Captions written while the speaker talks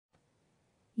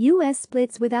U.S.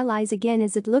 splits with allies again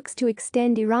as it looks to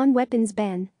extend Iran weapons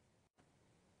ban.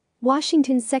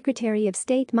 Washington's Secretary of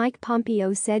State Mike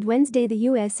Pompeo said Wednesday the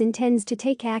U.S. intends to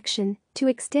take action to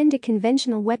extend a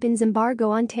conventional weapons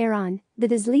embargo on Tehran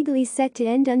that is legally set to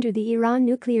end under the Iran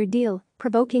nuclear deal,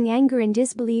 provoking anger and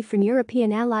disbelief from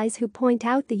European allies who point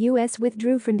out the U.S.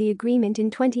 withdrew from the agreement in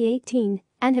 2018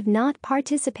 and have not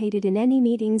participated in any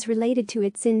meetings related to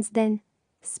it since then.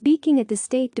 Speaking at the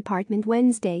State Department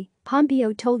Wednesday,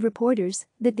 Pompeo told reporters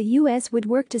that the U.S. would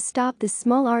work to stop the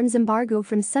small arms embargo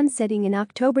from sunsetting in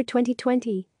October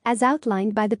 2020, as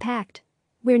outlined by the pact.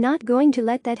 "We're not going to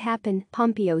let that happen,"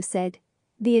 Pompeo said.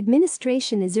 The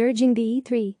administration is urging the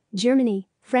E3, Germany,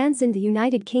 France and the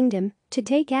United Kingdom, to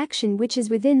take action which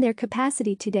is within their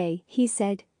capacity today, he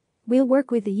said. "We'll work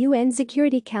with the UN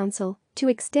Security Council to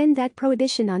extend that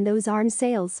prohibition on those arms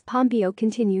sales," Pompeo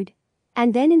continued.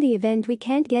 "And then in the event we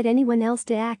can't get anyone else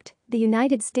to act, the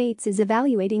United States is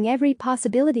evaluating every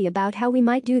possibility about how we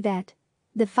might do that."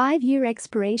 The 5-year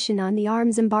expiration on the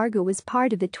arms embargo was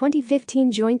part of the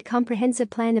 2015 Joint Comprehensive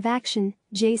Plan of Action,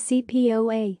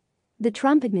 JCPOA. The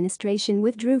Trump administration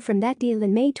withdrew from that deal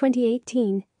in May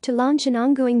 2018 to launch an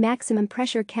ongoing maximum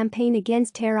pressure campaign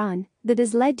against Tehran that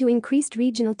has led to increased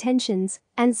regional tensions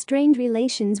and strained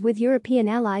relations with European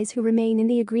allies who remain in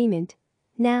the agreement.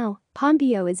 Now,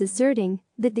 Pompeo is asserting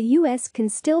that the U.S. can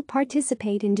still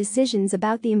participate in decisions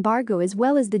about the embargo as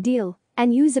well as the deal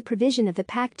and use a provision of the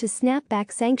pact to snap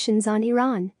back sanctions on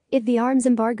Iran if the arms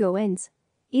embargo ends.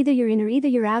 "Either you're in or either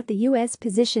you're out," the U.S.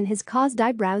 position has caused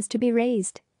eyebrows to be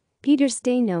raised. Peter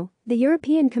Stano, the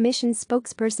European Commission's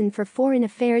spokesperson for foreign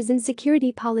affairs and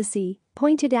security policy,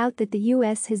 pointed out that the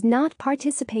U.S. has not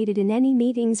participated in any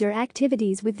meetings or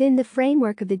activities within the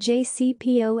framework of the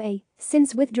JCPOA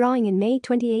since withdrawing in May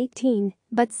 2018,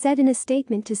 but said in a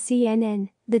statement to CNN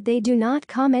that they do not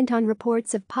comment on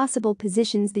reports of possible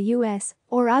positions the U.S.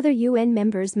 or other UN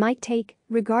members might take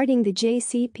regarding the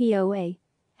JCPOA.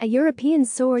 A European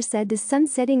source said the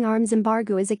sunsetting arms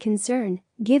embargo is a concern,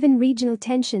 given regional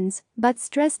tensions, but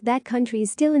stressed that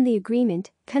countries still in the agreement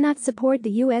cannot support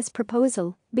the U.S.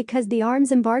 proposal because the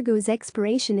arms embargo's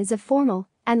expiration is a formal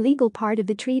and legal part of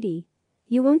the treaty.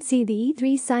 "You won't see the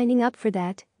E3 signing up for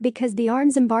that because the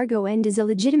arms embargo end is a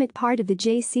legitimate part of the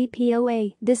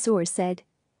JCPOA," the source said.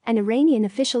 An Iranian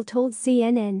official told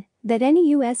CNN that any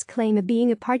U.S. claim of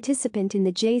being a participant in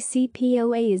the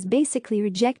JCPOA is basically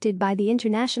rejected by the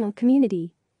international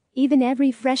community. Even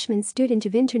every freshman student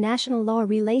of international law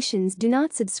relations do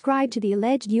not subscribe to the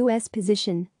alleged U.S.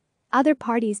 position. Other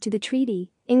parties to the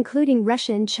treaty, including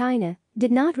Russia and China,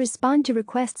 did not respond to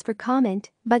requests for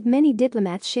comment, but many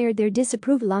diplomats shared their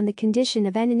disapproval on the condition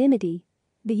of anonymity.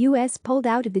 "The U.S. pulled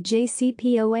out of the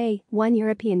JCPOA," one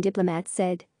European diplomat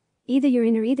said. "Either you're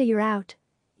in or either you're out.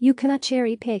 You cannot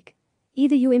cherry pick.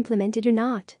 Either you implement it or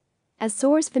not." A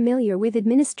source familiar with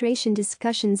administration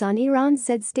discussions on Iran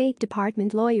said State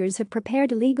Department lawyers have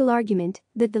prepared a legal argument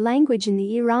that the language in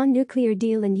the Iran nuclear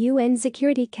deal and UN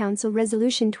Security Council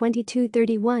Resolution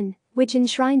 2231, which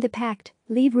enshrined the pact,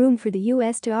 leave room for the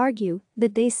U.S. to argue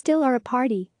that they still are a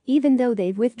party, even though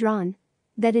they've withdrawn.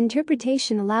 That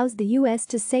interpretation allows the U.S.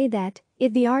 to say that,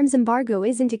 if the arms embargo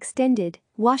isn't extended,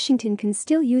 Washington can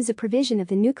still use a provision of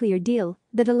the nuclear deal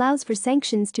that allows for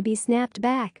sanctions to be snapped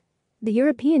back. The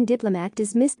European diplomat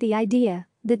dismissed the idea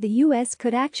that the U.S.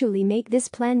 could actually make this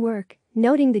plan work,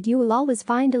 noting that you will always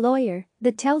find a lawyer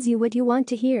that tells you what you want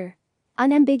to hear.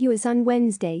 Unambiguous on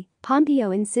Wednesday, Pompeo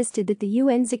insisted that the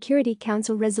UN Security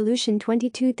Council Resolution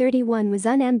 2231 was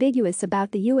unambiguous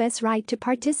about the U.S. right to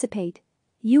participate.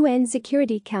 UN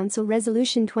Security Council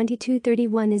Resolution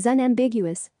 2231 is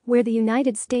unambiguous, where the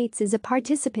United States is a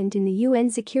participant in the UN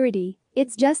security,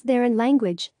 it's just there in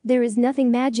language, there is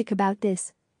nothing magic about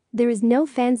this. There is no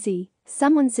fancy,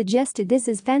 someone suggested this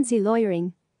is fancy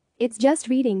lawyering. It's just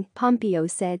reading, Pompeo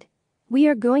said. "We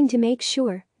are going to make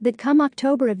sure that come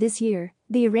October of this year,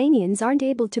 the Iranians aren't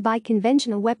able to buy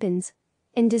conventional weapons."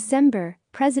 In December,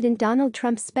 President Donald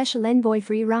Trump's special envoy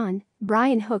for Iran,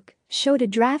 Brian Hook, showed a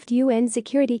draft UN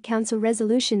Security Council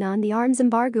resolution on the arms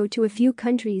embargo to a few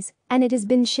countries, and it has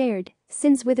been shared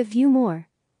since with a few more.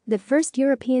 The first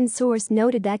European source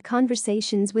noted that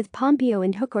conversations with Pompeo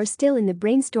and Hook are still in the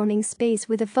brainstorming space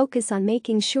with a focus on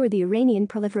making sure the Iranian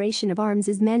proliferation of arms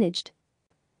is managed.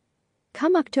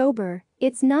 "Come October,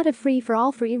 it's not a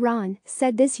free-for-all for Iran,"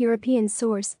 said this European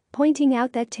source, pointing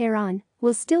out that Tehran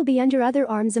will still be under other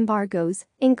arms embargoes,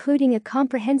 including a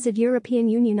comprehensive European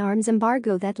Union arms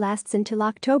embargo that lasts until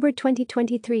October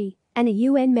 2023 and a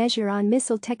UN measure on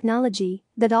missile technology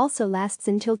that also lasts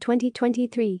until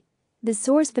 2023. The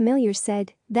source familiar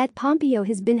said that Pompeo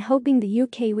has been hoping the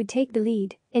UK would take the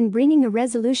lead in bringing a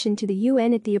resolution to the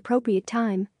UN at the appropriate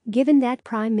time, given that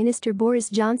Prime Minister Boris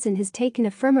Johnson has taken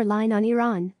a firmer line on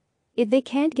Iran. If they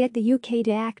can't get the UK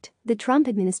to act, the Trump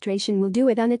administration will do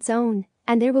it on its own,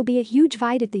 and there will be a huge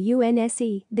fight at the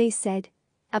UNSC, they said.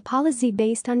 A policy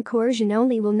based on coercion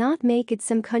only will not make it.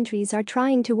 Some countries are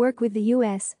trying to work with the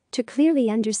US to clearly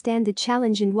understand the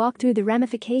challenge and walk through the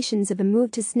ramifications of a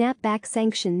move to snap back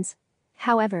sanctions.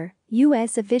 However,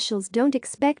 US officials don't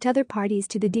expect other parties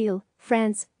to the deal,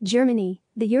 France, Germany,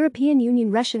 the European Union,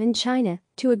 Russia and China,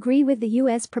 to agree with the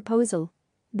US proposal.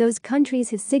 Those countries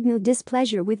have signaled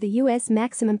displeasure with the US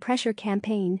maximum pressure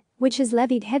campaign, which has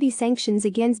levied heavy sanctions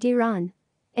against Iran.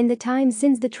 In the time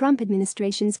since the Trump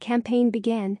administration's campaign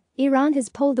began, Iran has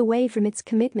pulled away from its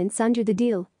commitments under the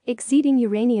deal, exceeding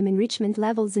uranium enrichment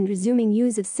levels and resuming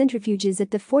use of centrifuges at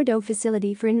the Fordo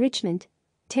facility for enrichment.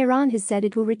 Tehran has said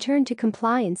it will return to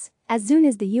compliance as soon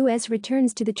as the US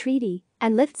returns to the treaty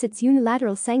and lifts its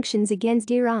unilateral sanctions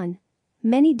against Iran.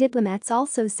 Many diplomats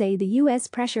also say the US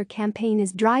pressure campaign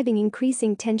is driving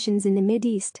increasing tensions in the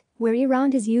Mideast, where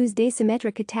Iran has used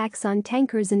asymmetric attacks on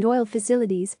tankers and oil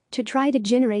facilities to try to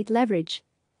generate leverage.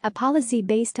 A policy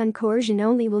based on coercion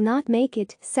only will not make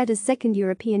it, said a second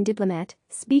European diplomat,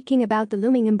 speaking about the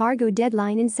looming embargo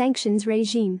deadline and sanctions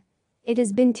regime. It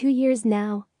has been 2 years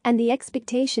now, and the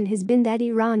expectation has been that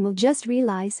Iran will just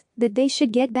realize that they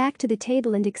should get back to the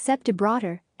table and accept a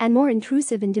broader and more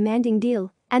intrusive and demanding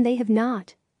deal, and they have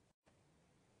not.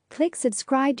 Click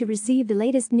subscribe to receive the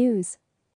latest news.